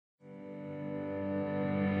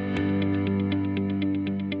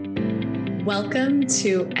Welcome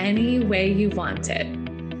to Any Way You Want It.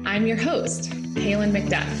 I'm your host, Kaylin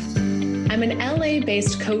McDuff. I'm an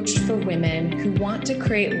LA-based coach for women who want to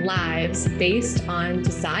create lives based on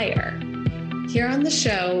desire. Here on the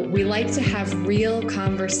show, we like to have real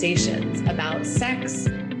conversations about sex,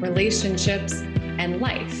 relationships, and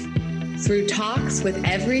life through talks with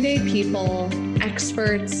everyday people,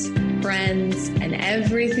 experts, friends, and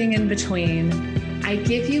everything in between. I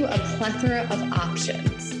give you a plethora of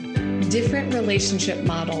options, different relationship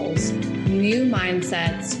models, new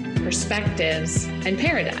mindsets, perspectives, and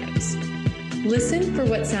paradigms. Listen for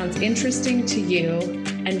what sounds interesting to you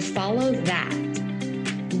and follow that.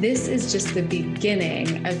 This is just the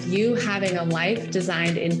beginning of you having a life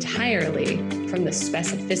designed entirely from the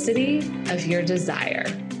specificity of your desire.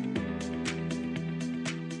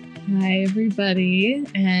 Hi, everybody,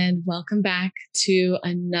 and welcome back to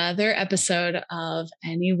another episode of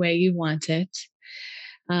Any Way You Want It.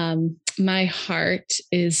 My heart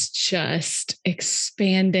is just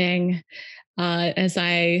expanding as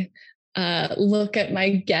I look at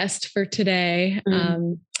my guest for today.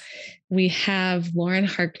 We have Lauren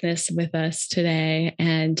Harkness with us today,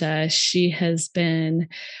 and she has been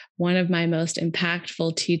one of my most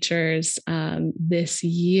impactful teachers this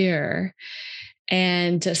year.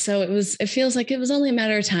 And so it feels like it was only a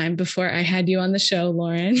matter of time before I had you on the show,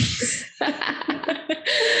 Lauren.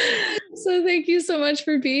 So thank you so much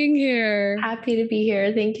for being here. Happy to be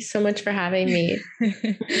here. Thank you so much for having me.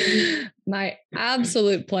 My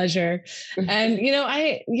absolute pleasure. And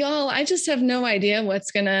I just have no idea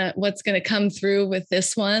what's gonna come through with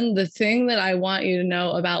this one. The thing that I want you to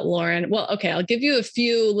know about Lauren, well, okay, I'll give you a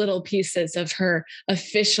few little pieces of her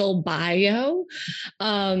official bio.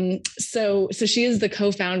 So she is the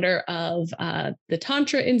co-founder of the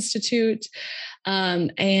Tantra Institute.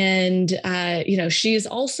 She is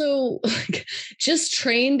also just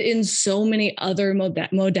trained in so many other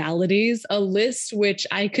modalities, a list which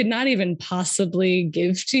I could not even possibly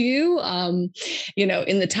give to you, in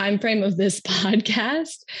the time frame of this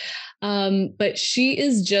podcast. But she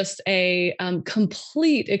is just a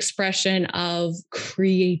complete expression of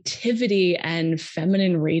creativity and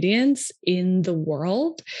feminine radiance in the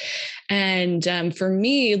world. And for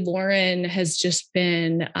me, Lauren has just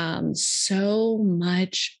been so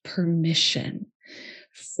much permission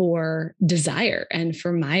for desire and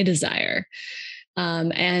for my desire.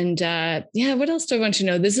 What else do I want you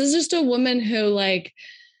to know? This is just a woman who,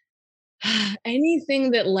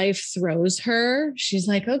 anything that life throws her, she's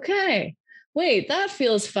like, okay, wait, that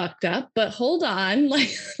feels fucked up, but hold on. Let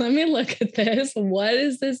me look at this. What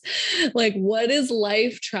is this? What is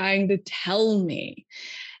life trying to tell me?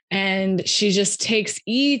 And she just takes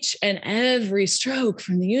each and every stroke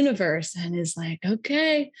from the universe and is like,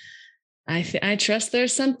 okay, I trust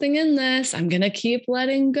there's something in this. I'm going to keep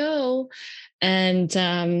letting go. And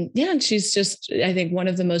she's just, I think, one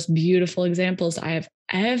of the most beautiful examples I have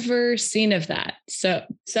ever seen of that. So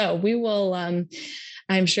we will,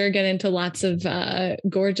 I'm sure, get into lots of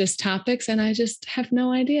gorgeous topics, and I just have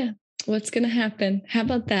no idea what's going to happen. How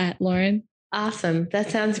about that, Lauren? Awesome. That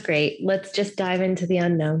sounds great. Let's just dive into the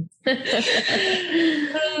unknown.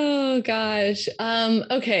 Oh, gosh.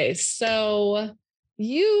 Okay. So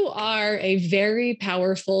you are a very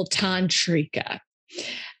powerful tantrika.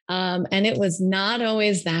 And it was not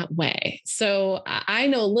always that way. So I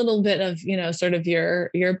know a little bit of, sort of your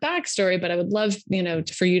backstory, but I would love,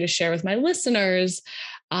 for you to share with my listeners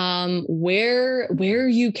where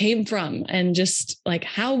you came from and just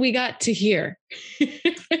how we got to here.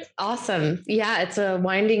 Awesome. Yeah, it's a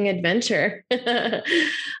winding adventure.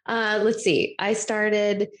 Let's see. I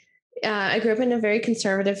grew up in a very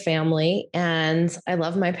conservative family, and I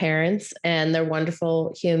love my parents, and they're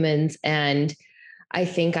wonderful humans. And I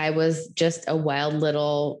think I was just a wild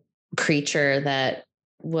little creature that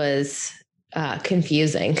was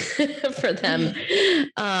confusing for them.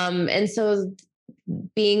 And so,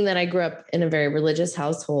 being that I grew up in a very religious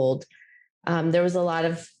household, there was a lot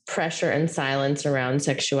of pressure and silence around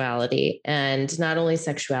sexuality, and not only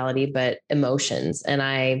sexuality, but emotions. And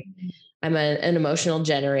I'm an emotional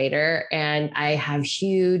generator, and I have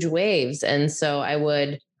huge waves. And so I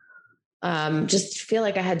would just feel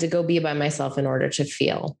like I had to go be by myself in order to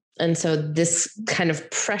feel. And so this kind of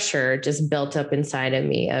pressure just built up inside of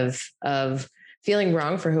me of feeling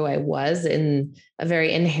wrong for who I was in a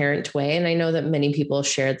very inherent way. And I know that many people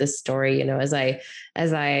share this story, as I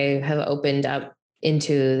have opened up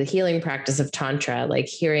into the healing practice of Tantra,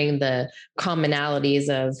 hearing the commonalities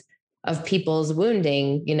of people's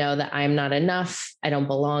wounding, that I'm not enough, I don't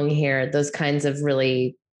belong here, those kinds of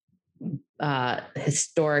really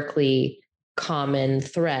historically common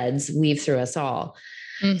threads weave through us all.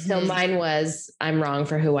 So mine was, I'm wrong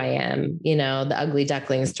for who I am. You know, the ugly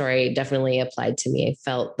duckling story definitely applied to me. I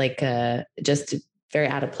felt like just very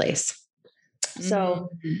out of place. So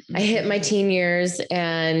I hit my teen years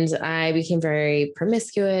and I became very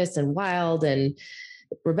promiscuous and wild and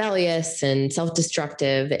rebellious and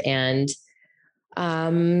self-destructive, and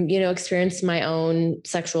experienced my own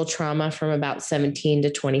sexual trauma from about 17 to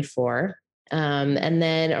 24. And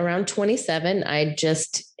then around 27, I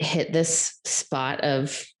just hit this spot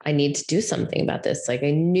of, I need to do something about this. Like,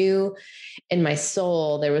 I knew in my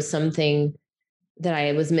soul there was something that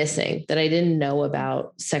I was missing, that I didn't know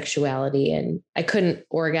about sexuality, and I couldn't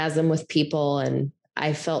orgasm with people. And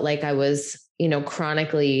I felt like I was,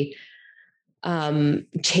 chronically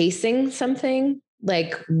chasing something,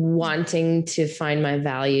 like wanting to find my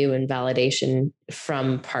value and validation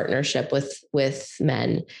from partnership with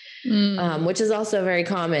men, which is also very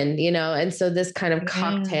common, and so this kind of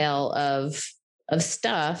cocktail of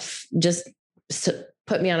stuff just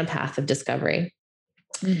put me on a path of discovery.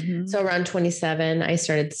 So around 27, I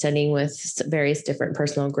started studying with various different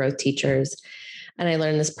personal growth teachers. And I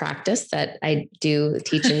learned this practice that I do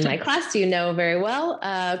teach in my class, very well,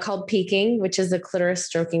 called peaking, which is a clitoris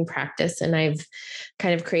stroking practice. And I've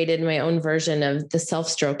kind of created my own version of the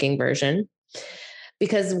self-stroking version,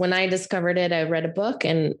 because when I discovered it, I read a book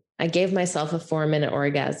and I gave myself a 4-minute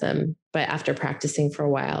orgasm, but after practicing for a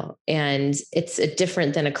while. And it's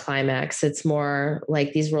different than a climax. It's more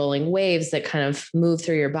like these rolling waves that kind of move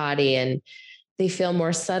through your body, and they feel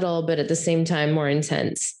more subtle, but at the same time, more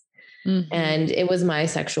intense. And it was my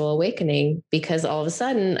sexual awakening, because all of a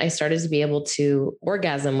sudden I started to be able to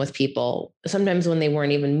orgasm with people, sometimes when they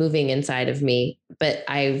weren't even moving inside of me, but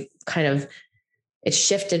it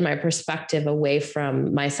shifted my perspective away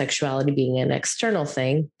from my sexuality being an external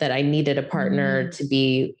thing, that I needed a partner to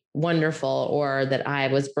be wonderful, or that I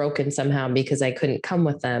was broken somehow because I couldn't come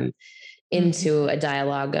with them, into a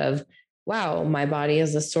dialogue of, wow, my body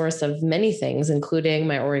is a source of many things, including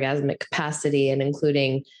my orgasmic capacity and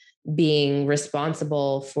including being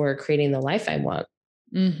responsible for creating the life I want.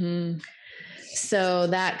 So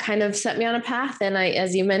that kind of set me on a path. And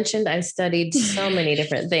as you mentioned, I studied so many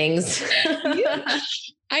different things.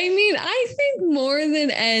 I mean, I think more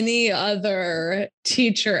than any other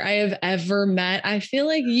teacher I have ever met, I feel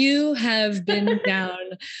like you have been down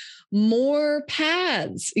more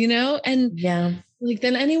paths, and like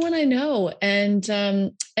than anyone I know. And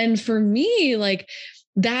for me, like,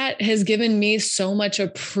 that has given me so much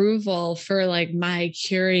approval for like my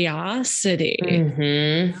curiosity.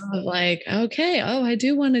 Like, okay, I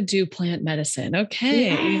do want to do plant medicine.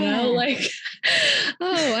 Okay.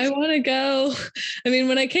 I want to go. I mean,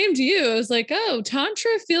 when I came to you, I was like,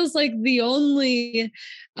 Tantra feels like the only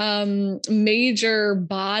major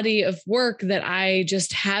body of work that I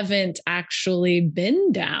just haven't actually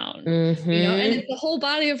been down, and it's a whole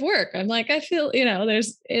body of work. I'm like, I feel,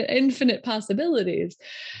 there's infinite possibilities.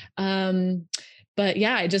 But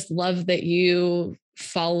yeah, I just love that you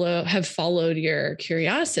have followed your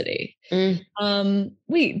curiosity. Wait,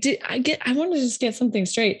 I want to just get something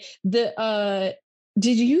straight.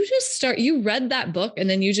 Did you just you read that book and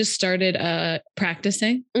then you just started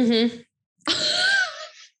practicing?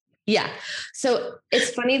 Yeah. So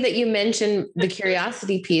it's funny that you mentioned the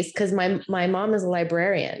curiosity piece, because my mom is a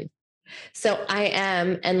librarian. So I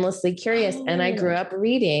am endlessly curious, and I grew up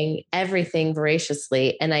reading everything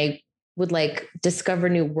voraciously, and I would like discover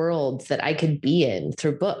new worlds that I could be in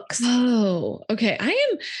through books. Oh, okay. I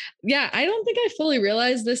don't think I fully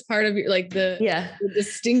realized this part of your, like the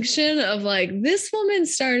distinction of like, this woman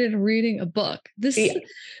started reading a book. This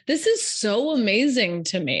is so amazing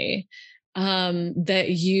to me. That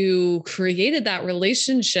you created that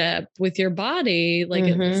relationship with your body, like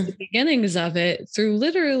at least the beginnings of it, through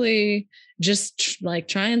literally just like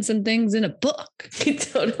trying some things in a book.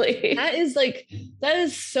 Totally. That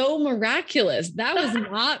is so miraculous. That was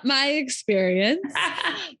not my experience.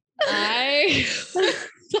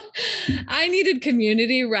 I needed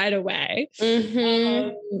community right away.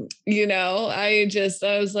 I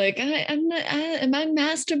was like, am I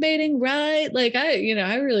masturbating right? Like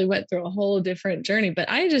I really went through a whole different journey, but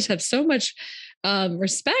I just have so much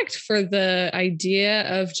respect for the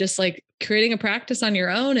idea of just like creating a practice on your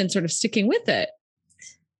own and sort of sticking with it.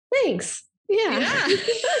 Thanks. Yeah.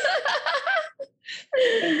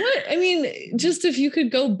 Just if you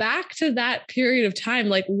could go back to that period of time,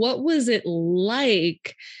 like what was it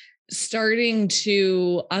like starting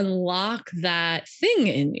to unlock that thing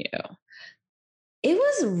in you? It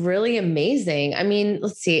was really amazing. I mean,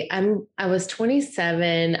 let's see. I was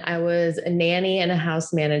 27. I was a nanny and a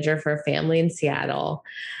house manager for a family in Seattle.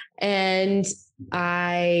 And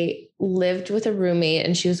I lived with a roommate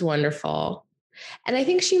and she was wonderful. And I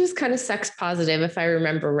think she was kind of sex positive if I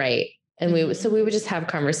remember right. And we would just have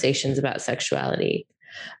conversations about sexuality.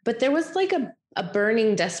 But there was like a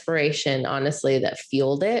burning desperation, honestly, that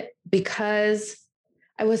fueled it because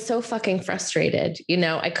I was so fucking frustrated.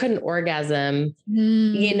 I couldn't orgasm.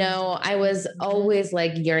 I was always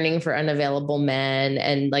like yearning for unavailable men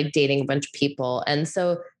and like dating a bunch of people. And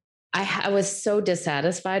so I was so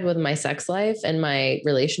dissatisfied with my sex life and my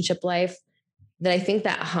relationship life that I think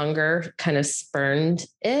that hunger kind of spurned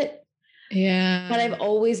it. Yeah. But I've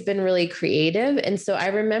always been really creative. And so I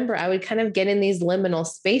remember I would kind of get in these liminal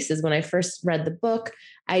spaces. When I first read the book,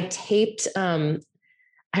 I taped,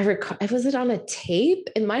 was it on a tape?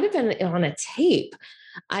 It might've been on a tape.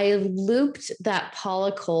 I looped that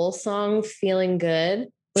Paula Cole song, Feeling Good.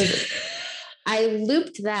 I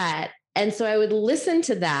looped that. And so I would listen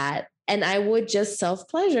to that and I would just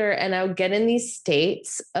self-pleasure and I would get in these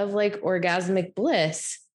states of like orgasmic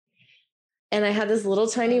bliss. And I had this little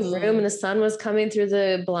tiny room and the sun was coming through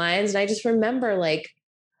the blinds. And I just remember like,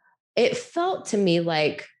 it felt to me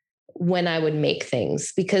like when I would make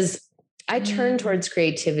things, because I turned towards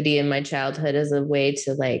creativity in my childhood as a way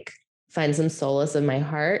to like find some solace in my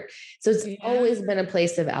heart. So it's always been a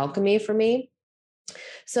place of alchemy for me.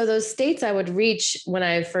 So those states I would reach when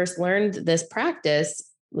I first learned this practice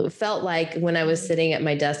felt like when I was sitting at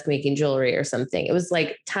my desk making jewelry or something. It was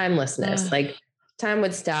like timelessness, like time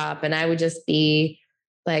would stop and I would just be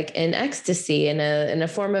like in ecstasy, in a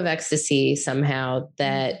form of ecstasy somehow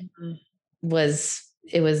that was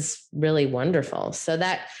really wonderful. So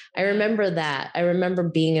that I remember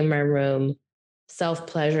being in my room,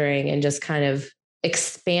 self-pleasuring and just kind of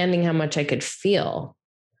expanding how much I could feel.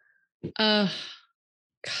 God,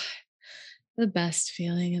 the best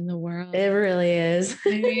feeling in the world. It really is.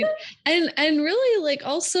 I mean, and really like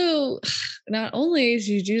also not only did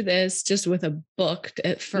you do this just with a book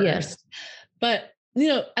at first, but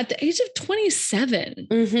at the age of 27,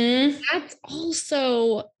 that's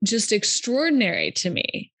also just extraordinary to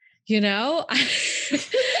me, like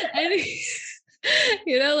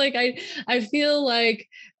I feel like,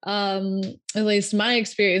 at least my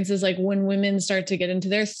experience is like when women start to get into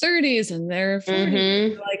their 30s and their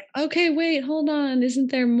 40s, like, okay, wait, hold on. Isn't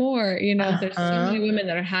there more? There's so many women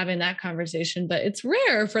that are having that conversation, but it's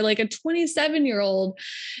rare for like a 27-year-old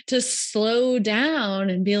to slow down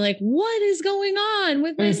and be like, what is going on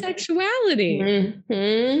with my sexuality?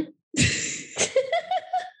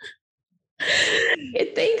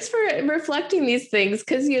 Thanks for reflecting these things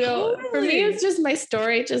because totally. For me it's just my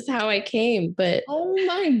story, just how I came. But oh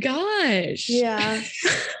my gosh, yeah.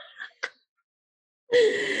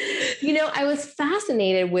 I was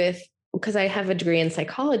fascinated because I have a degree in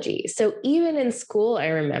psychology. So even in school, I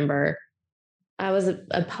remember I was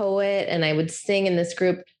a poet and I would sing in this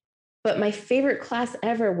group. But my favorite class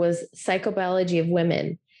ever was psychobiology of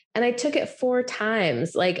women. And I took it 4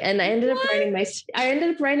 times, and I ended up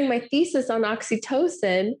writing my thesis on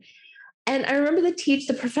oxytocin. And I remember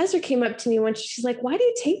the professor came up to me once. She's like, why do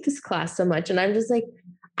you take this class so much? And I'm just like,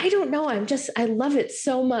 I don't know. I love it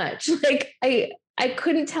so much. Like, I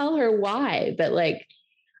couldn't tell her why, but like,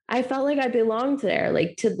 I felt like I belonged there,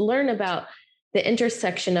 like to learn about the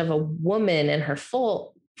intersection of a woman and her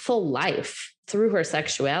full life through her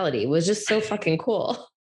sexuality was just so fucking cool.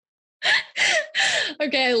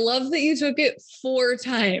 Okay, I love that you took it 4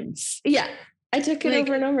 times. Yeah, I took it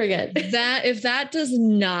over and over again. If that does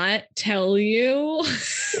not tell you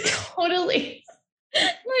totally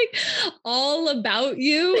like all about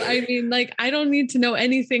you, I mean, like, I don't need to know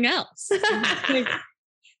anything else. Like,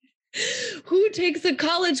 who takes a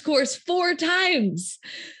college course 4 times?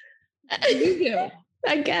 You do.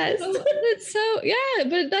 I guess. But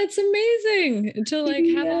that's amazing to like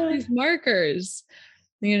have all these markers,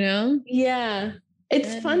 Yeah.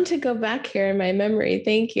 It's fun to go back here in my memory.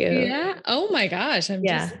 Thank you. Yeah. Oh my gosh. I'm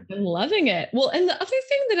loving it. Well, and the other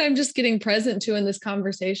thing that I'm just getting present to in this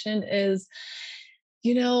conversation is,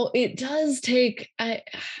 it does take, I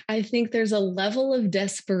think there's a level of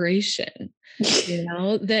desperation,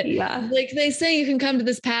 that like they say you can come to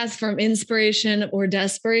this path from inspiration or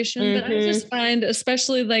desperation, but I just find,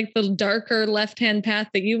 especially like the darker left-hand path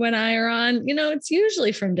that you and I are on, it's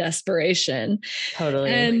usually from desperation. Totally.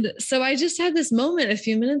 And so I just had this moment a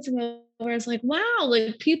few minutes ago where it's like, wow,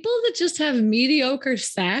 like people that just have mediocre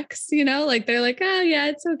sex, like they're like, oh yeah,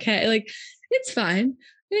 it's okay. Like, it's fine.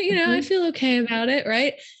 I feel okay about it.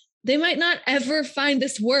 Right. They might not ever find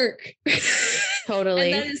this work.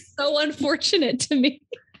 Totally. And that is so unfortunate to me.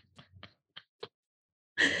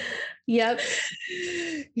 Yep.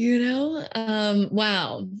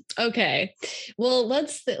 Wow. Okay. Well,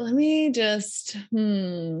 let me just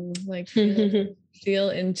feel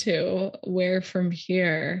into where from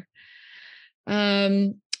here.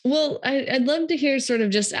 Well, I'd love to hear sort of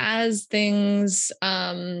just as things,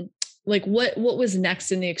 like what was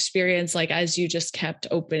next in the experience, like as you just kept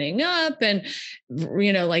opening up and,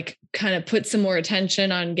 like kind of put some more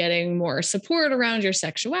attention on getting more support around your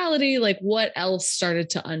sexuality, like what else started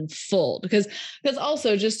to unfold? Because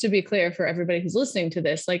also, just to be clear for everybody who's listening to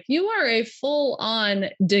this, like you are a full on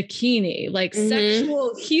Dakini, like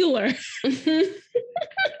sexual healer.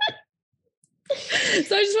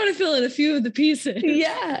 So I just want to fill in a few of the pieces.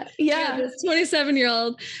 Yeah. This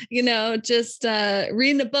 27-year-old, just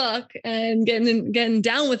reading a book and getting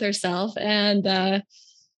down with herself, and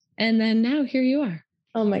then now here you are.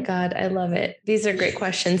 Oh my God, I love it. These are great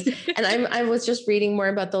questions, and I was just reading more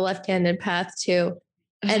about the left-handed path too,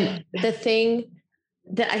 and the thing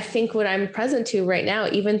that I think what I'm present to right now,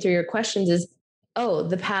 even through your questions, is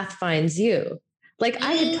the path finds you. Like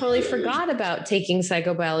I had totally forgot about taking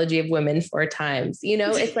psychobiology of women 4 times.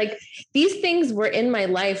 It's like these things were in my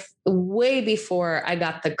life way before I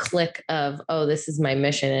got the click of, this is my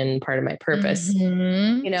mission and part of my purpose.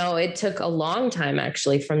 It took a long time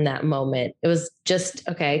actually from that moment. It was just,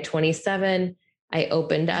 27. I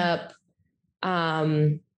opened up.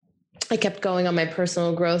 I kept going on my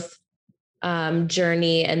personal growth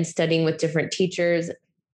journey and studying with different teachers.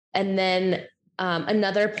 And then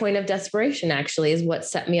another point of desperation actually is what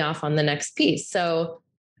set me off on the next piece. So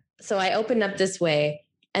I opened up this way,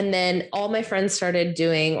 and then all my friends started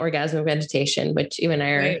doing orgasmic meditation, which you and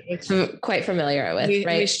I are quite familiar with,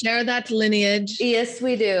 right? We share that lineage. Yes,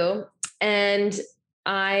 we do. And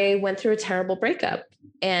I went through a terrible breakup,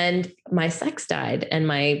 and my sex died, and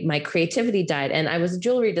my creativity died. And I was a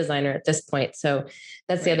jewelry designer at this point. So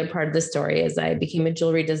that's the other part of the story is I became a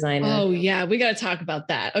jewelry designer. Oh yeah. We got to talk about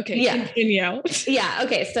that. Okay. Yeah. Continue. Yeah.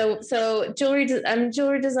 Okay. So I'm a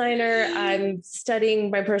jewelry designer. I'm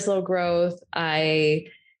studying my personal growth. I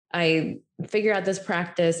figure out this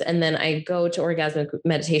practice, and then I go to orgasmic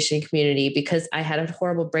meditation community because I had a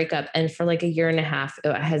horrible breakup. And for like a year and a half,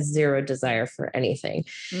 I had zero desire for anything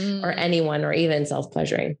or anyone, or even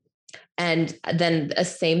self-pleasuring. And then the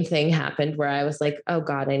same thing happened where I was like, oh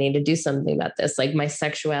God, I need to do something about this. Like my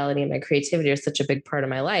sexuality and my creativity are such a big part of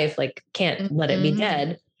my life. Like can't let it be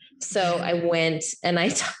dead. So I went and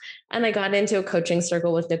I got into a coaching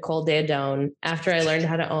circle with Nicole Deadone after I learned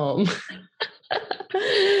how to Om.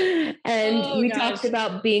 And we talked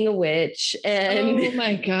about being a witch, and oh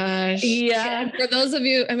my gosh. Yeah. And for those of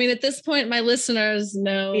you, at this point, my listeners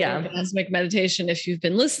know orgasmic meditation if you've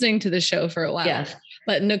been listening to the show for a while. Yeah.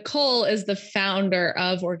 But Nicole is the founder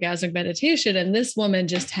of Orgasmic Meditation. And this woman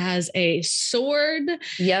just has a sword.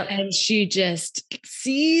 Yep. And she just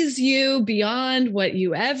sees you beyond what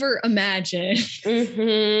you ever imagined.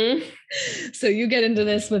 So you get into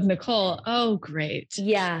this with Nicole. Oh, great.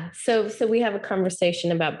 Yeah. So we have a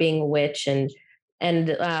conversation about being a witch and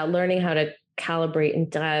learning how to calibrate and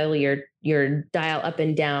dial your dial up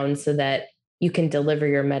and down so that you can deliver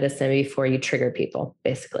your medicine before you trigger people,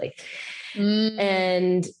 basically.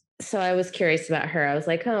 And so I was curious about her. I was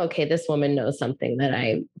like, oh, okay, this woman knows something that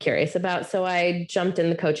I'm curious about. So I jumped in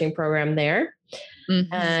the coaching program there,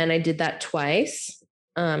 and I did that twice.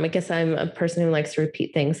 I guess I'm a person who likes to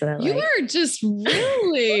repeat things that I like. You are just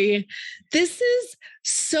really, this is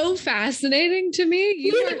so fascinating to me.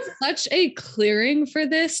 You are such a clearing for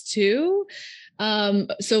this too.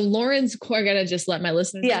 So Lauren's course, I gotta just let my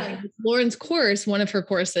listeners know. Lauren's course, one of her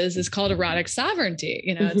courses is called Erotic Sovereignty.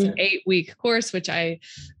 It's an 8-week course, which now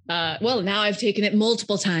I've taken it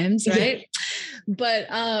multiple times, right? But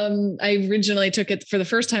I originally took it for the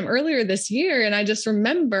first time earlier this year. And I just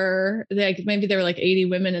remember like maybe there were like 80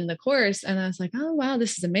 women in the course. And I was like, oh, wow,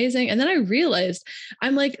 this is amazing. And then I realized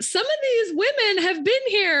I'm like, some of these women have been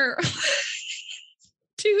here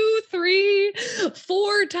 2, 3,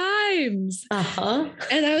 4 times.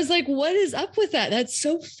 And I was like, what is up with that? That's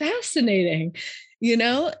so fascinating,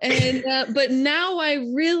 and, but now I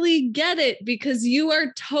really get it because you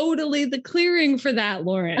are totally the clearing for that,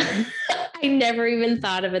 Lauren. I never even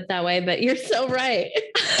thought of it that way, but you're so right.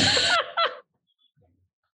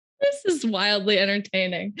 This is wildly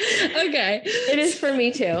entertaining. Okay. It is for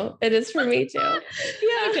me too.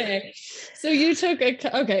 Yeah. Okay. So you took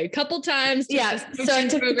a couple times. So I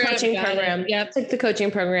took the coaching program. Took the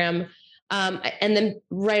coaching program. And then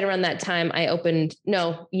right around that time,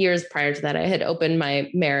 years prior to that, I had opened my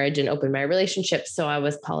marriage and opened my relationship. So I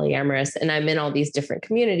was polyamorous, and I'm in all these different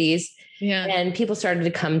communities. Yeah. And people started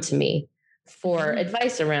to come to me for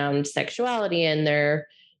advice around sexuality and their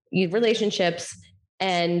relationships.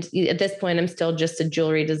 And at this point, I'm still just a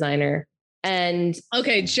jewelry designer. And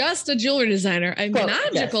okay, just a jewelry designer,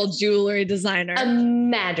 magical jewelry designer. A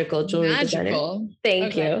magical jewelry designer.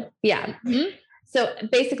 Thank you. Yeah. Mm-hmm. So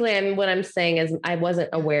basically, what I'm saying is I wasn't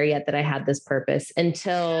aware yet that I had this purpose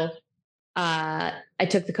until I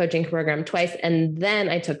took the coaching program twice. And then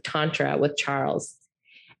I took Tantra with Charles.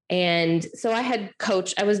 And so I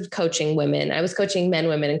was coaching women. I was coaching men,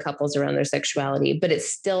 women, and couples around their sexuality, but it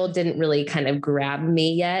still didn't really kind of grab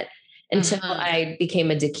me yet until I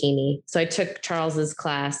became a Dakini. So I took Charles's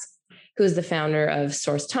class, who's the founder of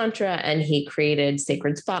Source Tantra, and he created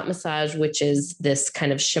Sacred Spot Massage, which is this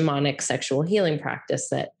kind of shamanic sexual healing practice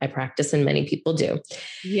that I practice and many people do.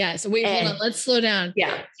 Yeah. So wait, hold on. Let's slow down.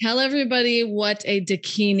 Yeah. Tell everybody what a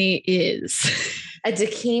Dakini is. A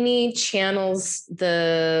Dakini channels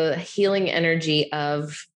the healing energy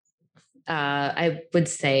of, I would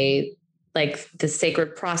say, like the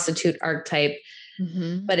sacred prostitute archetype,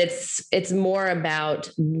 but it's more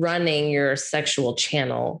about running your sexual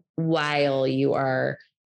channel while you are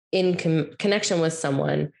in connection with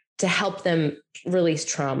someone to help them release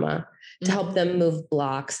trauma, to help them move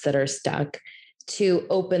blocks that are stuck, to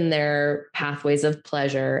open their pathways of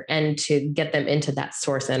pleasure, and to get them into that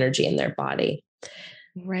source energy in their body.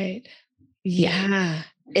 Right. Yeah.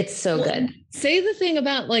 It's so good. Say the thing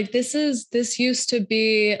about like, this used to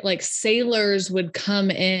be like sailors would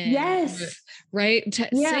come in. Yes. Right.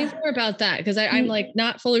 Say more about that. Because I'm like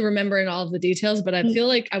not fully remembering all of the details, but I feel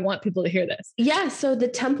like I want people to hear this. Yeah. So the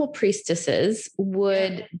temple priestesses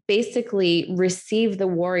would basically receive the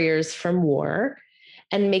warriors from war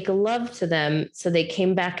and make love to them so they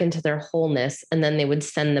came back into their wholeness, and then they would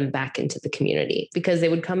send them back into the community because they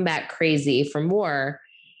would come back crazy from war.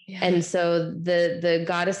 Yeah. And so the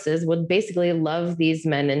goddesses would basically love these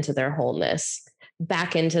men into their wholeness,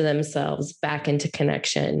 back into themselves, back into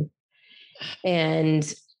connection.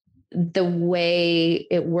 And the way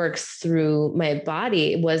it works through my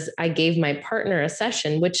body was I gave my partner a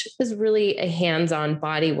session, which was really a hands-on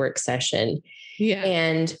body work session. Yeah.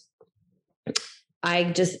 And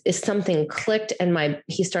something clicked, and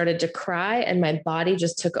he started to cry, and my body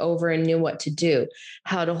just took over and knew what to do,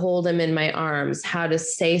 how to hold him in my arms, how to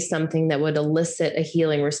say something that would elicit a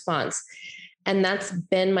healing response. And that's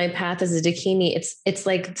been my path as a Dakini. It's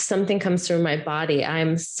like something comes through my body.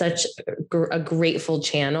 I'm such a grateful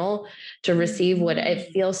channel to receive what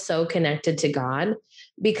it feels so connected to God,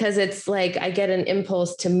 because it's like I get an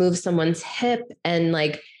impulse to move someone's hip, and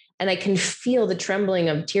I can feel the trembling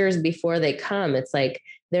of tears before they come. It's like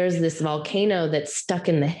there's this volcano that's stuck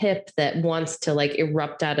in the hip that wants to like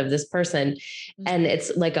erupt out of this person. And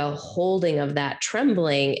it's like a holding of that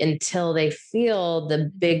trembling until they feel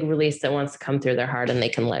the big release that wants to come through their heart, and they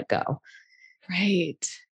can let go. Right.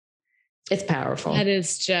 It's powerful. That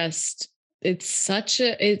is just, it's such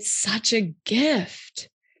a gift.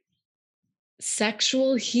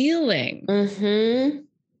 Sexual healing.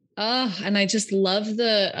 Oh, and I just love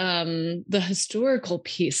the historical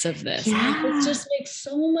piece of this. Yeah. It just makes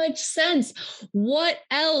so much sense. What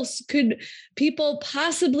else could people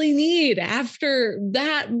possibly need after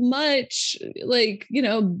that much,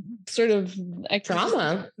 sort of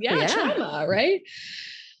trauma? Trauma, right?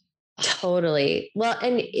 Totally. Well,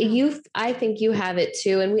 and I think you have it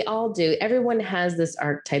too. And we all do. Everyone has this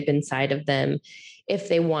archetype inside of them if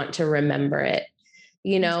they want to remember it.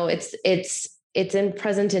 It's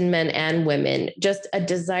present in men and women, just a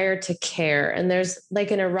desire to care. And there's like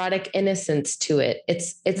an erotic innocence to it.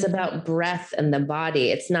 It's about breath and the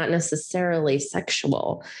body. It's not necessarily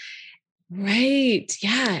sexual. Right.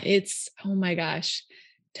 Yeah. Oh my gosh,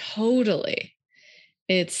 totally.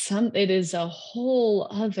 It is a whole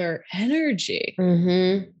other energy,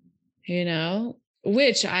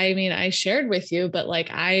 which I shared with you, but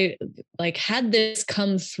I had this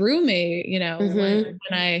come through me, when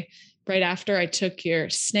I, right after I took your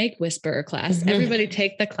snake whisperer class. Everybody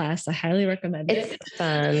take the class. I highly recommend it. It's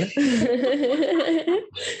fun.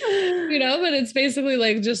 But it's basically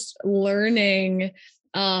like just learning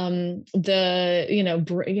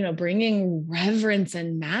bringing reverence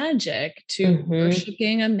and magic to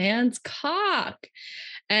worshiping a man's cock.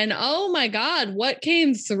 And oh my God, what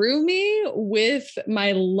came through me with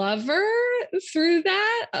my lover through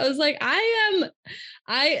that? I was like, I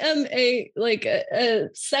am a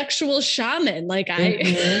sexual shaman.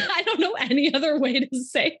 I don't know any other way to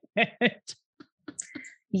say it.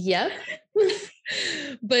 Yep.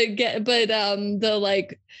 The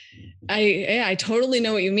like, I totally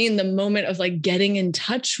know what you mean. The moment of like getting in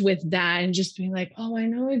touch with that and just being like, oh, I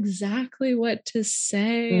know exactly what to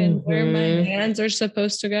say and where my hands are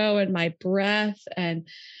supposed to go and my breath and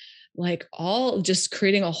like all just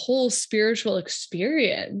creating a whole spiritual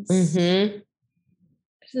experience. This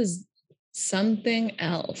is something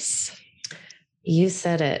else. You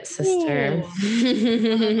said it, sister.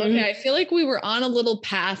 Okay. I feel like we were on a little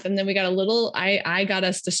path and then we got I got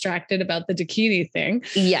us distracted about the Dakini thing.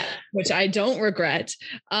 Yeah. Which I don't regret.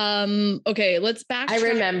 Okay. Let's back. I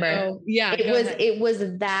remember. It was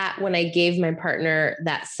that when I gave my partner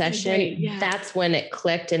that session, that's when it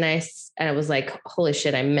clicked. And I was like, holy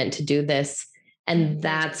shit, I'm meant to do this. And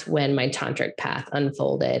that's when my tantric path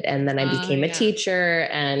unfolded. And then I became a teacher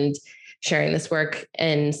and sharing this work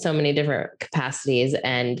in so many different capacities.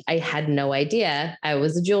 And I had no idea. I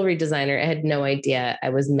was a jewelry designer. I had no idea I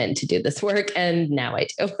was meant to do this work. And now I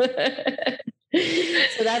do.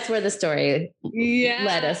 So that's where the story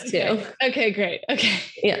led us to. Okay, great. Okay.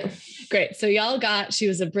 Yeah. Great. So she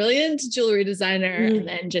was a brilliant jewelry designer and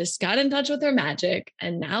then just got in touch with her magic.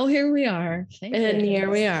 And now here we are. Here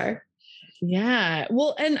we are. Yeah.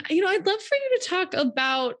 Well, and I'd love for you to talk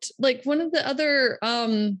about like one of the other,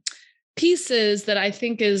 pieces that I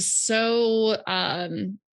think is so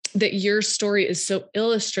that your story is so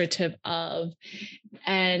illustrative of,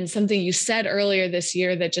 and something you said earlier this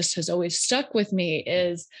year that just has always stuck with me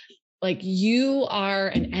is like you are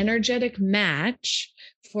an energetic match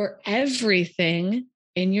for everything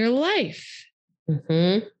in your life.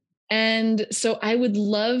 And so I would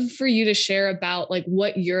love for you to share about like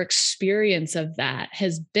what your experience of that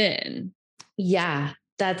has been. Yeah.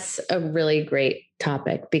 That's a really great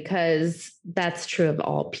topic because that's true of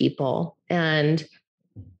all people. And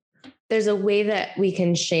there's a way that we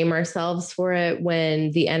can shame ourselves for it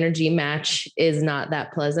when the energy match is not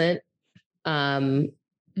that pleasant. And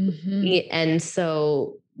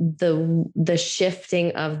so the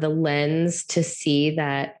shifting of the lens to see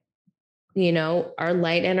that, our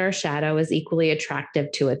light and our shadow is equally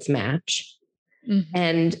attractive to its match.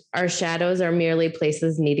 And our shadows are merely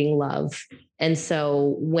places needing love. And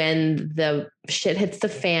so when the shit hits the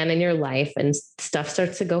fan in your life and stuff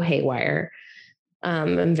starts to go haywire,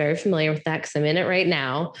 I'm very familiar with that because I'm in it right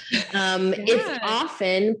now. It's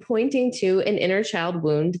often pointing to an inner child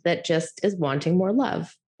wound that just is wanting more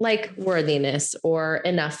love, like worthiness or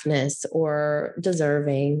enoughness or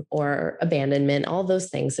deserving or abandonment. All those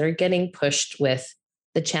things are getting pushed with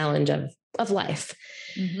the challenge of life.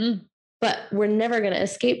 But we're never going to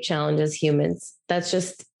escape challenge as humans.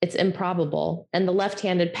 It's improbable. And the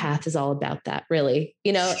left-handed path is all about that, really.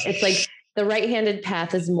 It's like the right-handed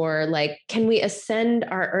path is more like, can we ascend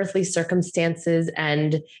our earthly circumstances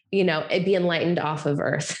and, it be enlightened off of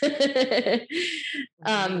earth?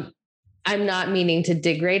 I'm not meaning to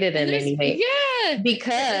degrade it in any way. Yeah.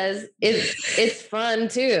 Because it's fun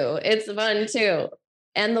too. It's fun too.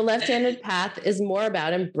 And the left-handed path is more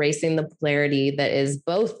about embracing the polarity that is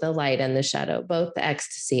both the light and the shadow, both the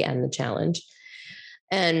ecstasy and the challenge.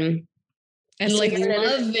 And like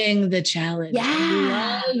loving the challenge.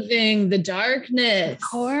 Yeah. Loving the darkness. Of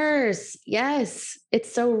course. Yes.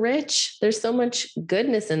 It's so rich. There's so much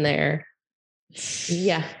goodness in there.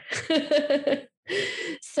 Yeah.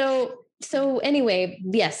 So anyway,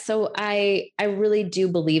 yes. So I really do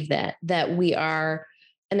believe that we are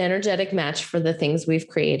an energetic match for the things we've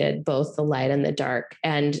created, both the light and the dark.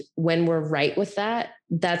 And when we're right with that,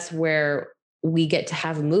 that's where we get to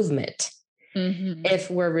have movement.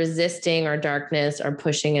 If we're resisting our darkness or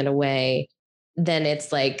pushing it away, then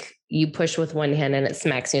it's like you push with one hand and it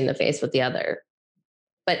smacks you in the face with the other.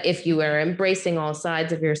 But if you are embracing all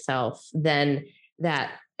sides of yourself, then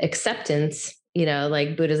that acceptance,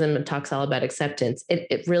 like Buddhism talks all about acceptance.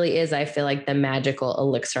 It really is, I feel like, the magical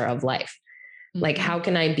elixir of life. Like, how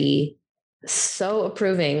can I be so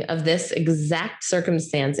approving of this exact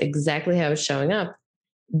circumstance, exactly how it's showing up?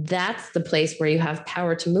 That's the place where you have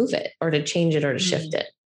power to move it or to change it or to shift it.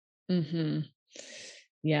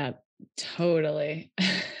 Yeah, totally.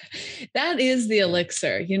 That is the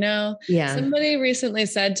elixir, Yeah. Somebody recently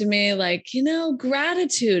said to me, like,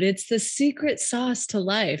 gratitude, it's the secret sauce to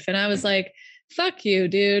life. And I was like, fuck you,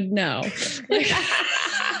 dude. No.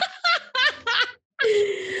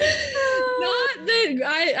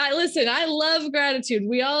 I listen, I love gratitude.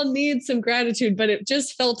 We all need some gratitude, but it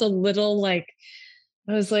just felt a little like,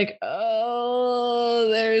 I was like,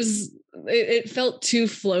 it felt too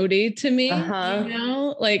floaty to me,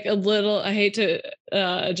 like a little, I hate to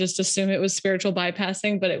just assume it was spiritual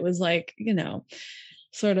bypassing, but it was like,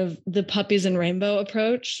 sort of the puppies and rainbow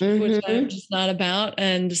approach, which I'm just not about.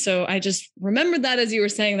 And so I just remembered that as you were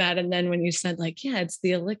saying that. And then when you said like, yeah, it's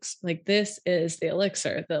the elixir, like this is the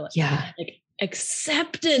elixir, like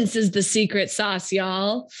acceptance is the secret sauce,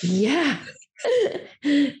 y'all. Yeah.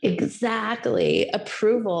 Exactly.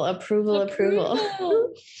 Approval.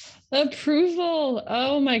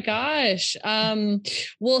 Oh my gosh.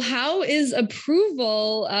 Well, how is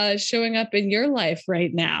approval showing up in your life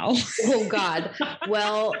right now? Oh God.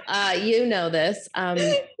 Well, you know this.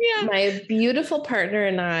 My beautiful partner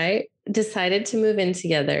and I decided to move in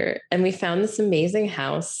together, and we found this amazing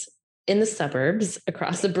house in the suburbs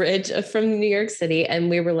across the bridge from New York City.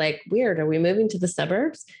 And we were like, weird, are we moving to the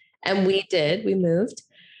suburbs? And we did, we moved.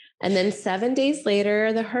 And then 7 days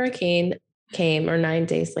later, the hurricane came, or 9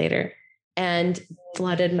 days later, and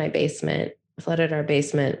flooded our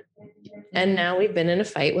basement. And now we've been in a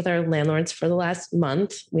fight with our landlords for the last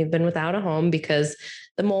month. We've been without a home because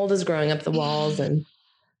the mold is growing up the walls, and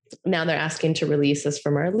now they're asking to release us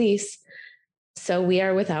from our lease. So we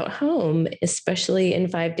are without home, especially in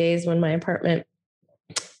 5 days when my apartment,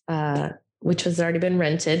 which has already been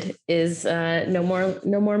rented, is no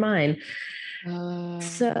more mine.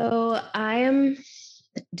 So I am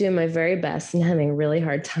doing my very best and having a really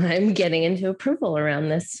hard time getting into approval around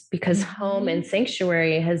this, because home and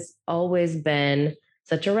sanctuary has always been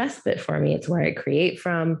such a respite for me. It's where I create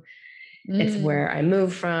from. It's where I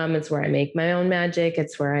move from. It's where I make my own magic.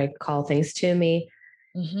 It's where I call things to me.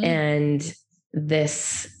 And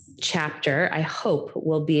this chapter, I hope,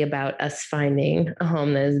 will be about us finding a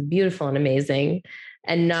home that is beautiful and amazing,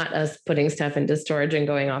 and not us putting stuff into storage and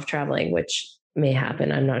going off traveling, which may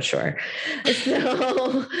happen. I'm not sure.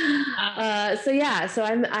 So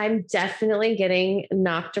I'm definitely getting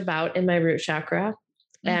knocked about in my root chakra.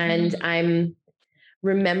 And I'm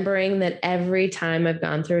remembering that every time I've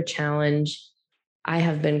gone through a challenge, I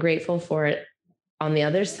have been grateful for it on the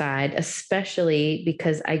other side, especially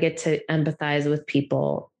because I get to empathize with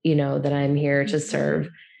people, that I'm here to serve,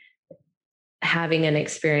 having an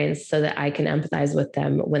experience so that I can empathize with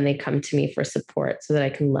them when they come to me for support, so that I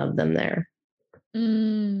can love them there.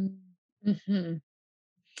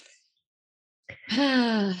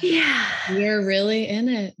 Yeah. You're really in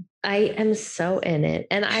it. I am so in it.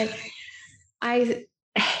 And I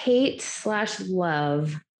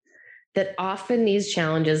hate/love that often these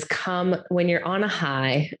challenges come when you're on a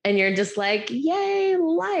high and you're just like, yay,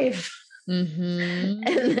 life. And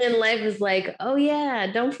then life is like, oh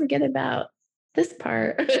yeah, don't forget about this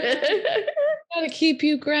part. Gotta keep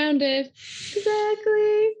you grounded.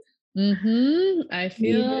 Exactly. I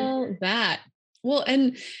feel that. Well,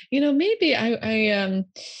 and maybe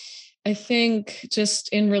I think just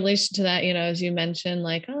in relation to that, as you mentioned,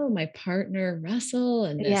 like, oh, my partner, Russell,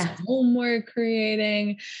 and this home we're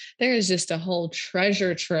creating, there is just a whole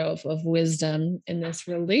treasure trove of wisdom in this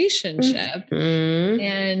relationship.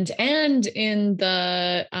 And in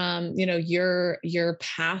the, your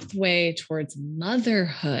pathway towards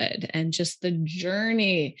motherhood, and just the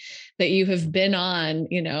journey that you have been on,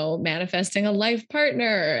 manifesting a life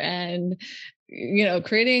partner, and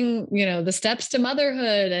creating, the steps to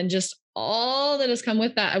motherhood, and just all that has come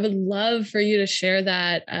with that. I would love for you to share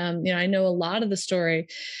that. I know a lot of the story,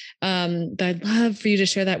 but I'd love for you to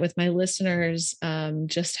share that with my listeners,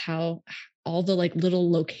 just how all the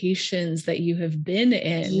little locations that you have been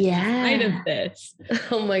in inside of this.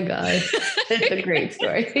 Oh my gosh. That's a great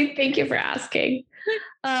story. Thank you for asking.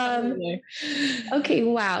 Okay.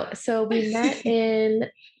 Wow. So we met in,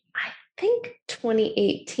 I think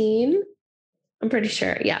 2018. I'm pretty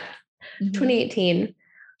sure. Yeah. 2018.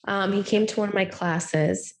 He came to one of my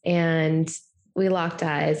classes and we locked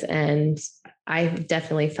eyes, and I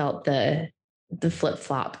definitely felt the flip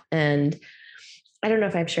flop. And I don't know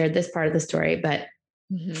if I've shared this part of the story, but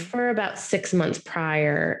for about 6 months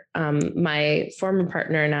prior, my former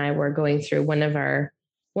partner and I were going through one of our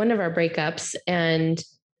breakups, and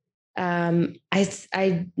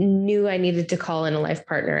I knew I needed to call in a life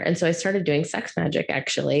partner. And so I started doing sex magic,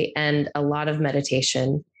 actually, and a lot of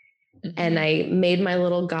meditation. And I made my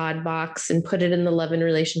little God box and put it in the love and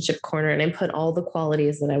relationship corner, and I put all the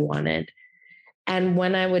qualities that I wanted. And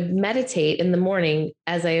when I would meditate in the morning,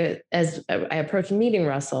 as I approached meeting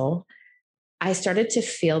Russell, I started to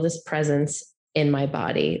feel this presence in my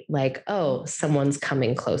body, like, oh, someone's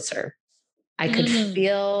coming closer. I could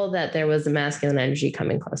feel that there was a masculine energy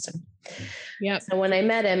coming closer. Yeah. So when I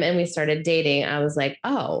met him and we started dating, I was like,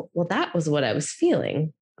 oh, well, that was what I was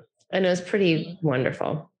feeling. And it was pretty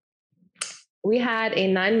wonderful. We had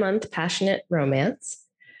a 9-month passionate romance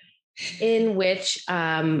in which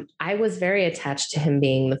I was very attached to him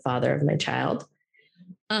being the father of my child.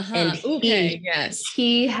 And Okay. Yes.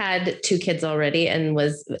 he had 2 kids already and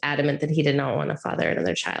was adamant that he did not want to father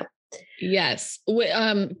another child. Yes. Do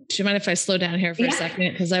you mind if I slow down here for a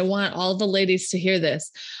second? Because I want all the ladies to hear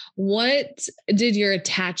this. What did your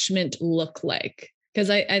attachment look like? Because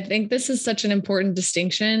I think this is such an important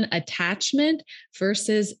distinction, attachment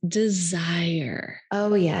versus desire.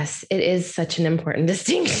 Oh, yes. It is such an important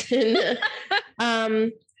distinction.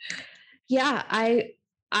 Yeah, I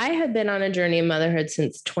had been on a journey of motherhood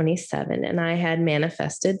since 27, and I had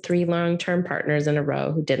manifested 3 long-term partners in a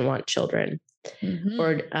row who didn't want children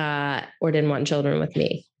or didn't want children with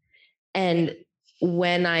me. And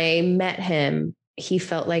when I met him, he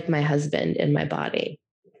felt like my husband in my body.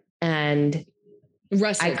 And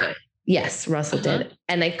Russell did. Yes, Russell did.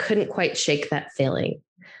 And I couldn't quite shake that feeling.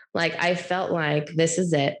 Like I felt like this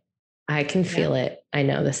is it. I can feel it. I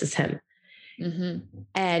know this is him.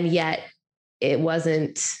 And yet it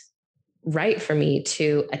wasn't right for me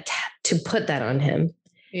to put that on him.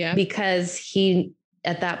 Yeah. Because he,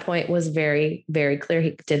 at that point, was very, very clear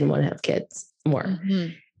he didn't want to have kids more.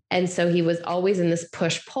 And so he was always in this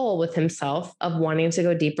push-pull with himself of wanting to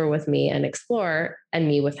go deeper with me and explore, and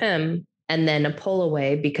me with him, and then a pull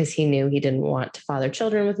away because he knew he didn't want to father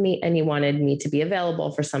children with me and he wanted me to be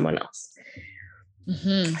available for someone else.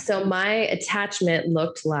 So my attachment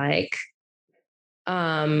looked like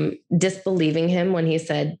disbelieving him when he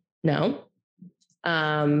said no,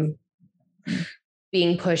 being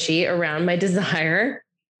pushy around my desire,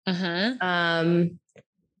 and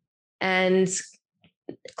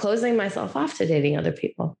closing myself off to dating other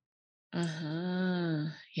people.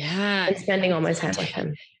 Yeah. And spending all my time with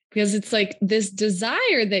him. Because it's like this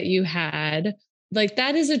desire that you had, like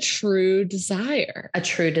that is a true desire. A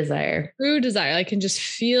true desire. True desire. I can just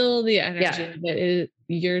feel the energy that is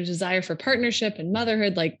your desire for partnership and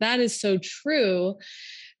motherhood. Like that is so true.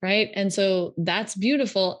 Right. And so that's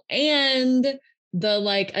beautiful. And the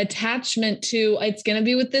like attachment to it's going to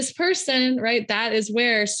be with this person, right? That is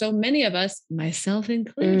where so many of us, myself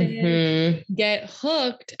included, get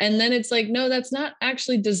hooked. And then it's like, no, that's not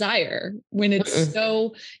actually desire when it's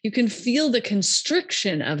so you can feel the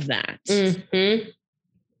constriction of that.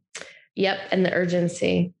 Yep. And the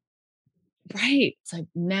urgency. Right. It's like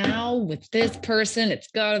now with this person, it's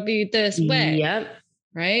got to be this way. Yep.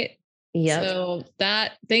 Right. Yep. So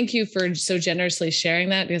thank you for so generously sharing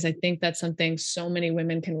that, because I think that's something so many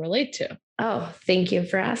women can relate to. Oh, thank you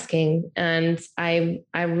for asking. And I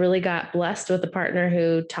really got blessed with a partner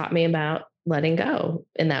who taught me about letting go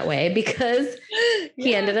in that way, because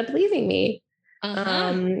he ended up leaving me.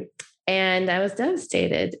 And I was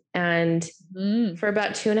devastated. And for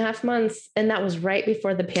about 2.5 months, and that was right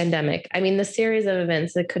before the pandemic. I mean, the series of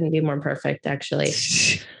events, it couldn't be more perfect, actually.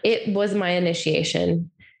 It was my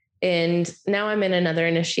initiation. And now I'm in another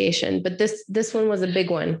initiation, but this one was a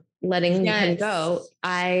big one. Letting him go,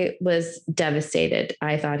 I was devastated.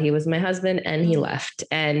 I thought he was my husband and he left,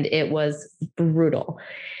 and it was brutal.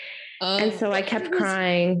 And so I kept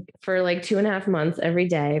crying for like 2.5 months every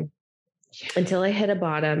day until I hit a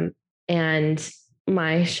bottom. And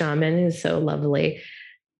my shaman, who's so lovely,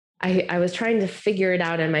 I was trying to figure it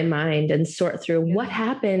out in my mind and sort through what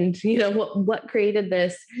happened, what created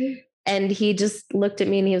this. And he just looked at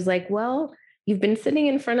me and he was like, well, you've been sitting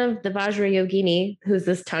in front of the Vajrayogini, who's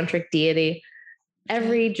this tantric deity.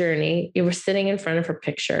 Every journey, you were sitting in front of her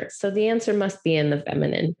picture. So the answer must be in the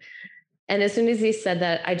feminine. And as soon as he said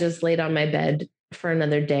that, I just laid on my bed for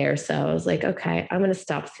another day or so. I was like, okay, I'm going to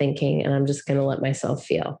stop thinking and I'm just going to let myself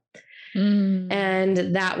feel.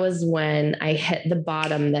 And that was when I hit the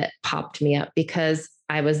bottom that popped me up, because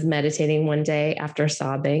I was meditating one day after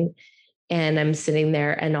sobbing. And I'm sitting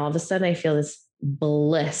there and all of a sudden I feel this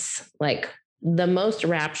bliss, like the most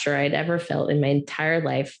rapture I'd ever felt in my entire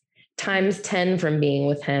life, times 10 from being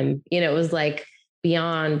with him. It was like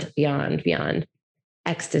beyond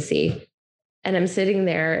ecstasy. And I'm sitting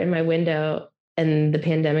there in my window and the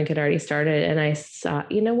pandemic had already started. And I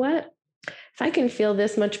thought, you know what? If I can feel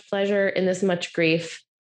this much pleasure and this much grief,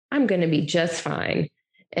 I'm going to be just fine.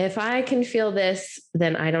 If I can feel this,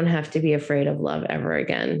 then I don't have to be afraid of love ever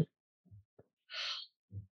again.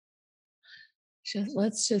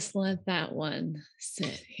 Let's just let that one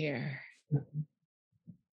sit here.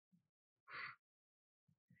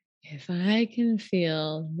 If I can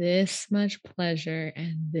feel this much pleasure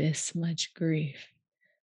and this much grief,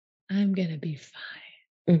 I'm going to be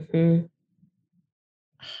fine.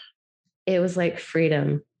 It was like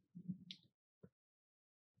freedom.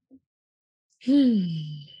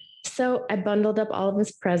 So I bundled up all of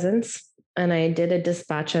his presents and I did a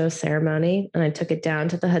despacho ceremony, and I took it down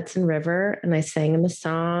to the Hudson River and I sang him a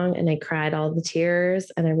song and I cried all the tears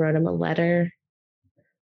and I wrote him a letter.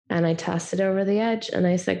 and I tossed it over the edge and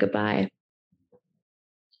I said goodbye.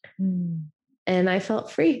 And I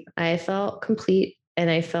felt free. I felt complete. And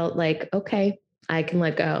I felt like, okay, I can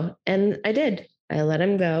let go. And I did. I let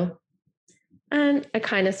him go. And I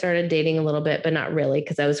kind of started dating a little bit, but not really,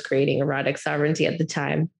 because I was creating erotic sovereignty at the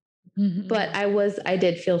time. But I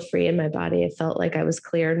did feel free in my body. I felt like I was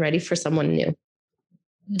clear and ready for someone new.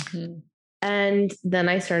 And then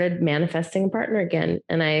I started manifesting a partner again.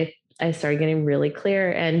 And I started getting really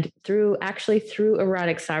clear. And through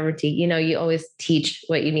erotic sovereignty, you always teach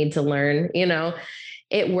what you need to learn,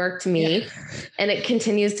 it worked me and it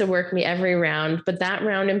continues to work me every round. But that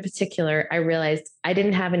round in particular, I realized I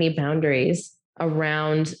didn't have any boundaries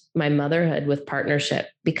around my motherhood with partnership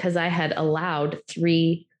because I had allowed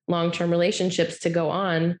 3 long-term relationships to go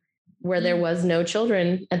on where there was no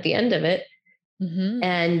children at the end of it.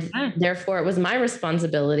 And therefore it was my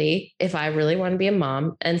responsibility if I really want to be a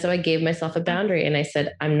mom. And so I gave myself a boundary and I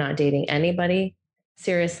said, I'm not dating anybody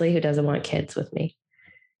seriously who doesn't want kids with me.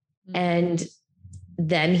 And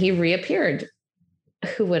then he reappeared.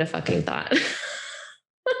 Who would have fucking thought?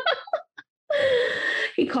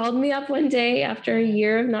 He called me up one day after a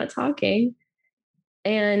year of not talking.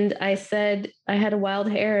 And I said, I had a wild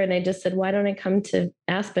hair. And I just said, why don't I come to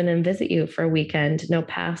Aspen and visit you for a weekend? No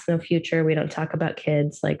past, no future. We don't talk about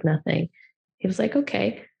kids, like nothing. He was like,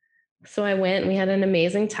 okay. So I went and we had an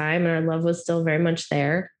amazing time and our love was still very much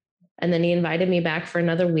there. And then he invited me back for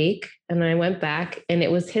another week. And I went back and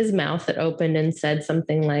it was his mouth that opened and said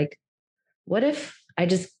something like, what if I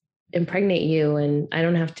just impregnate you and I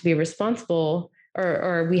don't have to be responsible?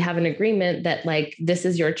 Or we have an agreement that like, this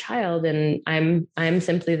is your child and I'm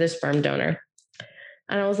simply the sperm donor.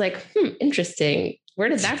 And I was like, interesting. Where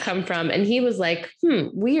did that come from? And he was like,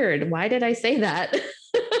 weird. Why did I say that?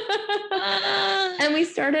 And we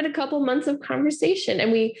started a couple months of conversation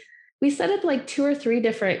and we set up like 2 or 3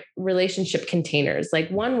 different relationship containers. Like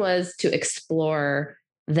one was to explore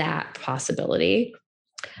that possibility.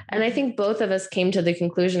 And I think both of us came to the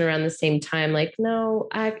conclusion around the same time, like, no,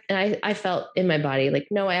 I felt in my body, like,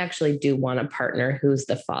 no, I actually do want a partner who's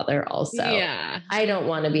the father also. Yeah. I don't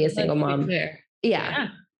want to be a single mom. Yeah.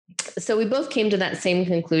 So we both came to that same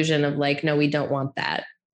conclusion of like, no, we don't want that.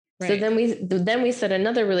 Right. So then we set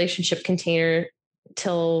another relationship container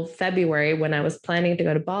till February when I was planning to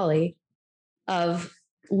go to Bali of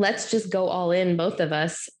let's just go all in, both of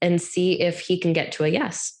us, and see if he can get to a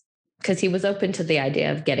yes. Because he was open to the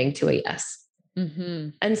idea of getting to a yes.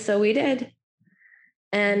 And so we did.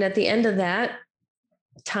 And at the end of that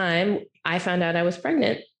time, I found out I was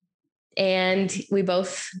pregnant. And we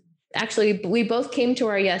both came to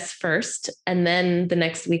our yes first. And then the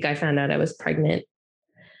next week I found out I was pregnant.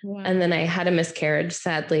 Wow. And then I had a miscarriage,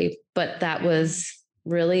 sadly. But that was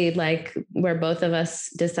really like where both of us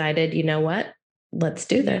decided, you know what? Let's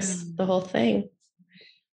do this, the whole thing.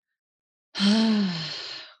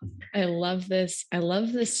 I love this. I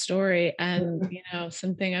love this story. And,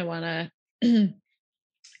 something I want to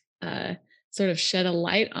sort of shed a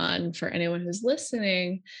light on for anyone who's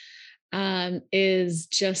listening is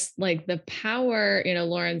just like the power,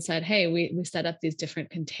 Lauren said, hey, we set up these different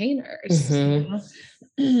containers.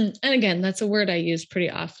 And again, that's a word I use pretty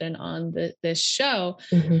often on this show.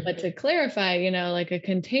 But to clarify, like a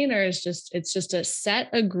container is it's just a set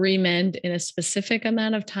agreement in a specific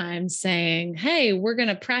amount of time saying, hey, we're going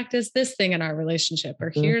to practice this thing in our relationship,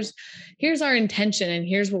 or here's our intention and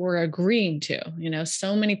here's what we're agreeing to.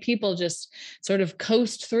 So many people just sort of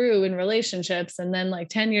coast through in relationships. And then like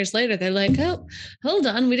 10 years later, they're like, oh, hold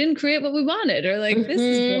on, we didn't create what we wanted, or like, this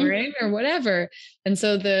is boring or whatever. And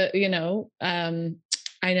so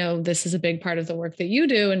I know this is a big part of the work that you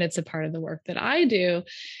do, and it's a part of the work that I do,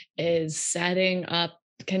 is setting up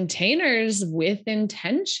containers with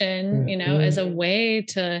intention, as a way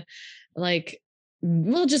to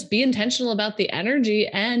just be intentional about the energy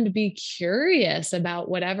and be curious about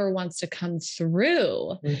whatever wants to come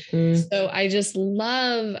through. So I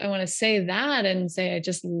want to say that and say, I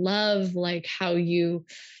just love like how you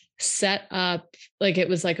set up, like, it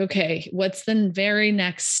was like, okay, what's the very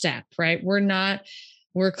next step, right?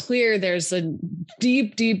 We're clear there's a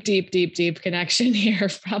deep connection here,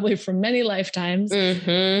 probably from many lifetimes.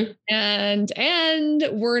 And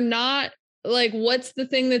we're not like, what's the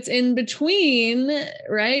thing that's in between,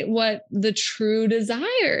 right? What the true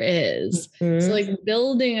desire is. So like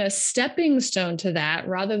building a stepping stone to that,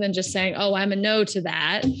 rather than just saying, oh, I'm a no to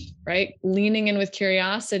that, right? Leaning in with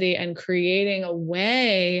curiosity and creating a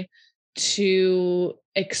way to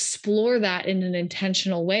explore that in an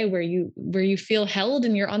intentional way where you feel held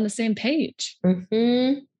and you're on the same page.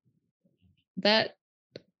 That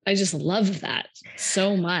I just love that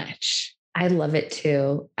so much. I love it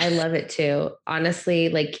too. I love it too. Honestly,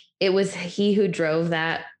 like it was he who drove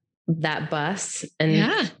that bus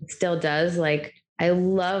and still does. Like I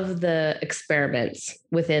love the experiments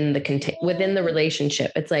within within the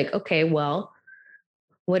relationship. It's like, okay, well,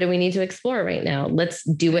 what do we need to explore right now? Let's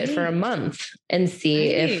do it for a month and see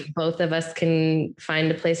if both of us can find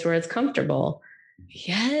a place where it's comfortable.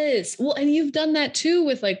 Yes. Well, and you've done that too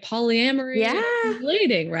with like polyamory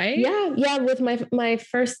relating, right? Yeah. Yeah. With my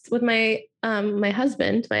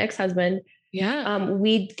husband, my ex-husband. Yeah.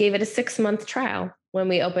 We gave it a 6-month trial when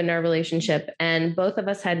we opened our relationship, and both of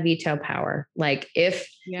us had veto power. Like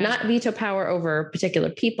not veto power over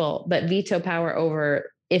particular people, but veto power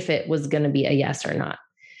over if it was going to be a yes or not.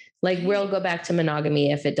 Like we'll go back to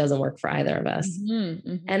monogamy if it doesn't work for either of us.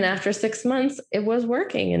 And after 6 months, it was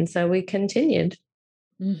working. And so we continued.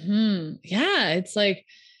 Yeah. It's like,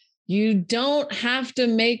 you don't have to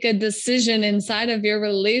make a decision inside of your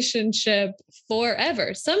relationship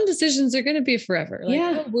forever. Some decisions are going to be forever.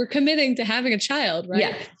 Like, we're committing to having a child,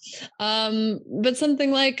 right? Yeah. But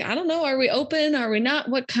something like, I don't know, are we open? Are we not?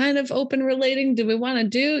 What kind of open relating do we want to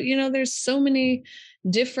do? You know, there's so many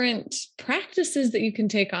different practices that you can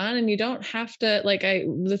take on, and you don't have to, like,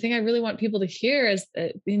 the thing I really want people to hear is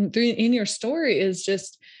that in your story is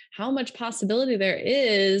just how much possibility there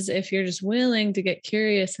is if you're just willing to get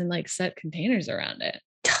curious and like set containers around it.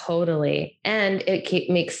 Totally. And it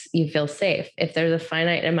makes you feel safe. If there's a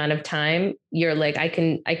finite amount of time, you're like, I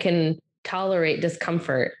can tolerate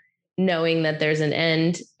discomfort knowing that there's an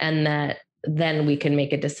end, and that then we can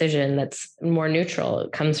make a decision that's more neutral.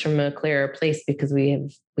 It comes from a clearer place because we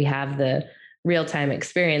have the real-time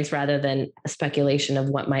experience rather than a speculation of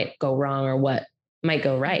what might go wrong or what might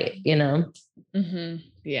go right, you know?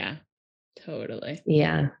 Yeah, totally.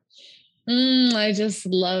 Yeah. I just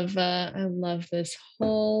love, I love this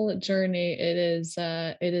whole journey. It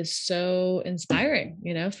is so inspiring,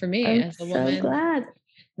 you know, for me as a woman. So glad.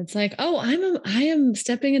 It's like, oh, I am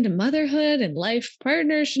stepping into motherhood and life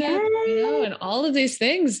partnership, you know, and all of these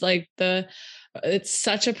things. Like it's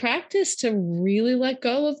such a practice to really let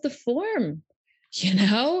go of the form, you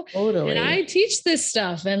know? Totally. And I teach this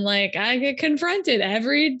stuff, and like I get confronted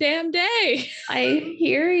every damn day. I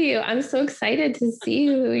hear you. I'm so excited to see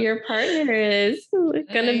who your partner is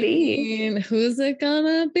gonna be. Who's it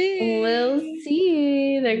gonna be? We'll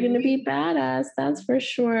see. They're gonna be badass, that's for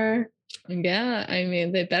sure. Yeah, I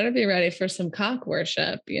mean, they better be ready for some cock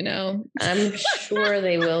worship, you know? I'm sure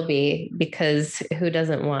they will be, because who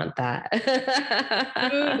doesn't want that?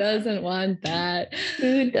 Who doesn't want that?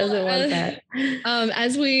 Who doesn't want that?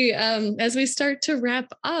 As we start to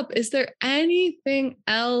wrap up, is there anything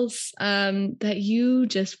else that you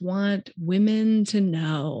just want women to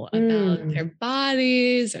know about their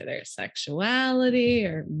bodies or their sexuality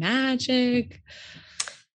or magic?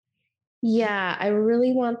 Yeah, I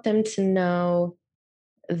really want them to know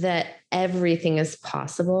that everything is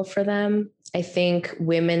possible for them. I think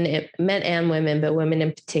men and women, but women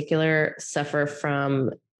in particular, suffer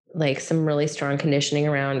from like some really strong conditioning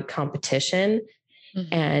around competition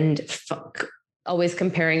and always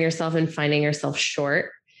comparing yourself and finding yourself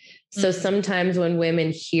short. So sometimes when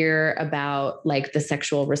women hear about like the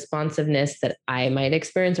sexual responsiveness that I might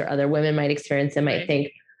experience or other women might experience, they might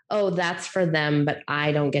think, oh, that's for them, but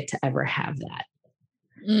I don't get to ever have that.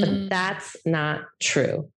 But that's not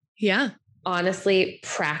true. Yeah. Honestly,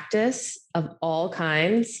 practice of all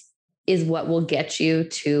kinds is what will get you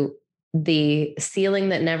to the ceiling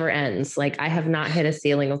that never ends. Like I have not hit a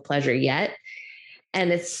ceiling of pleasure yet.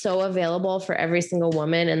 And it's so available for every single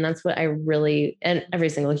woman. And that's what and every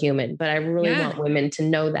single human, but I really want women to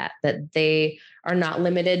know that they are not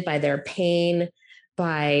limited by their pain,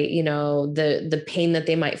 by, you know, the pain that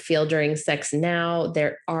they might feel during sex now.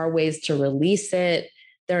 There are ways to release it.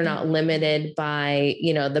 They're not limited by,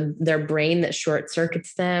 you know, their brain that short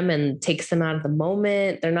circuits them and takes them out of the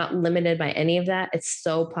moment. They're not limited by any of that. It's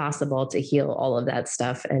so possible to heal all of that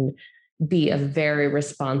stuff and be a very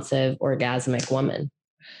responsive, orgasmic woman.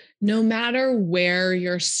 No matter where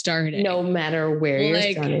you're starting. No matter where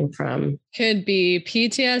you're starting from. Could be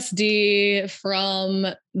PTSD from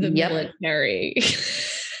the military.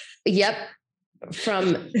 Yep.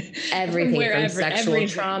 From everything, from sexual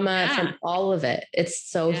trauma, from all of it. It's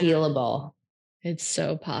so healable. It's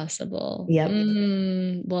so possible. Yep.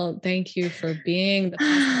 Well, thank you for being the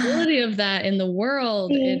possibility of that in the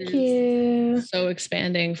world. Thank you. So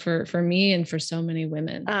expanding for me and for so many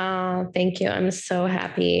women. Oh, thank you. I'm so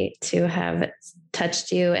happy to have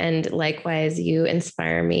touched you. And likewise, you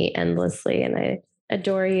inspire me endlessly. And I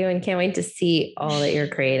adore you and can't wait to see all that you're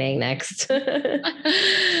creating next.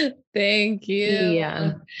 Thank you.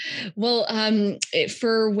 Yeah. Well,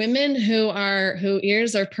 for women whose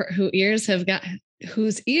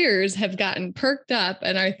ears have gotten perked up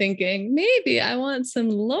and are thinking, maybe I want some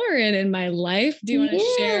Lauren in my life. Do you want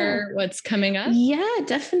to share what's coming up? Yeah,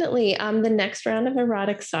 definitely. The next round of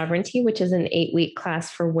Erotic Sovereignty, which is an 8-week class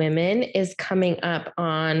for women, is coming up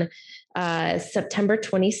on September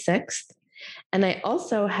 26th. And I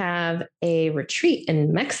also have a retreat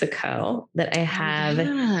in Mexico that I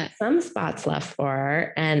have some spots left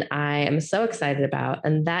for, and I am so excited about.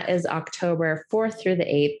 And that is October 4th through the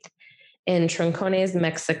 8th in Troncones,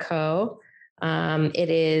 Mexico. It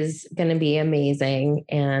is going to be amazing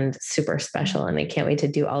and super special. And I can't wait to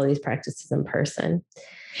do all these practices in person.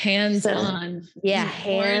 Hands-on. Yeah.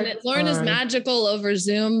 Lauren is magical over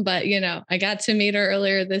Zoom, but I got to meet her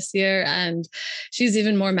earlier this year and she's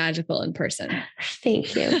even more magical in person.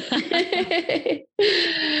 Thank you.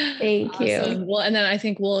 Thank you. Well, and then I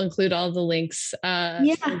think we'll include all the links.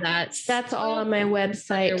 That's all on my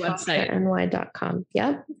website, talktoherny.com.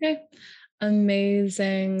 Yep. Okay.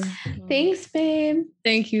 Amazing. Thanks, babe.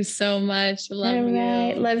 Thank you so much. Love you.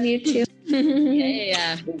 Right. Love you too.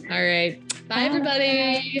 Yeah. All right. Bye,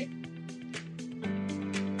 everybody.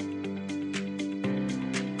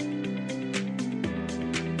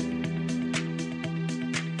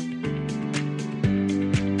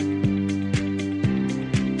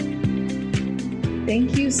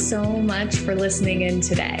 Thank you so much for listening in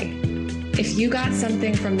today. If you got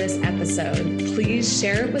something from this episode, please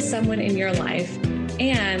share it with someone in your life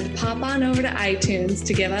and pop on over to iTunes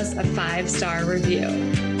to give us a 5-star review.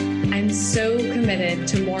 I'm so committed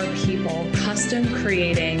to more people custom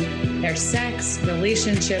creating their sex,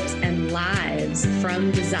 relationships, and lives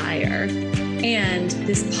from desire. And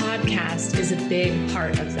this podcast is a big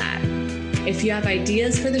part of that. If you have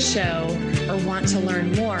ideas for the show or want to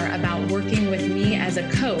learn more about working with me as a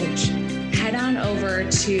coach, head on over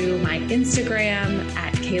to my Instagram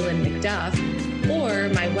at Kaylin McDuff or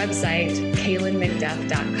my website,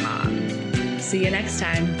 KaylinMcDuff.com. See you next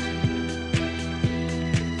time.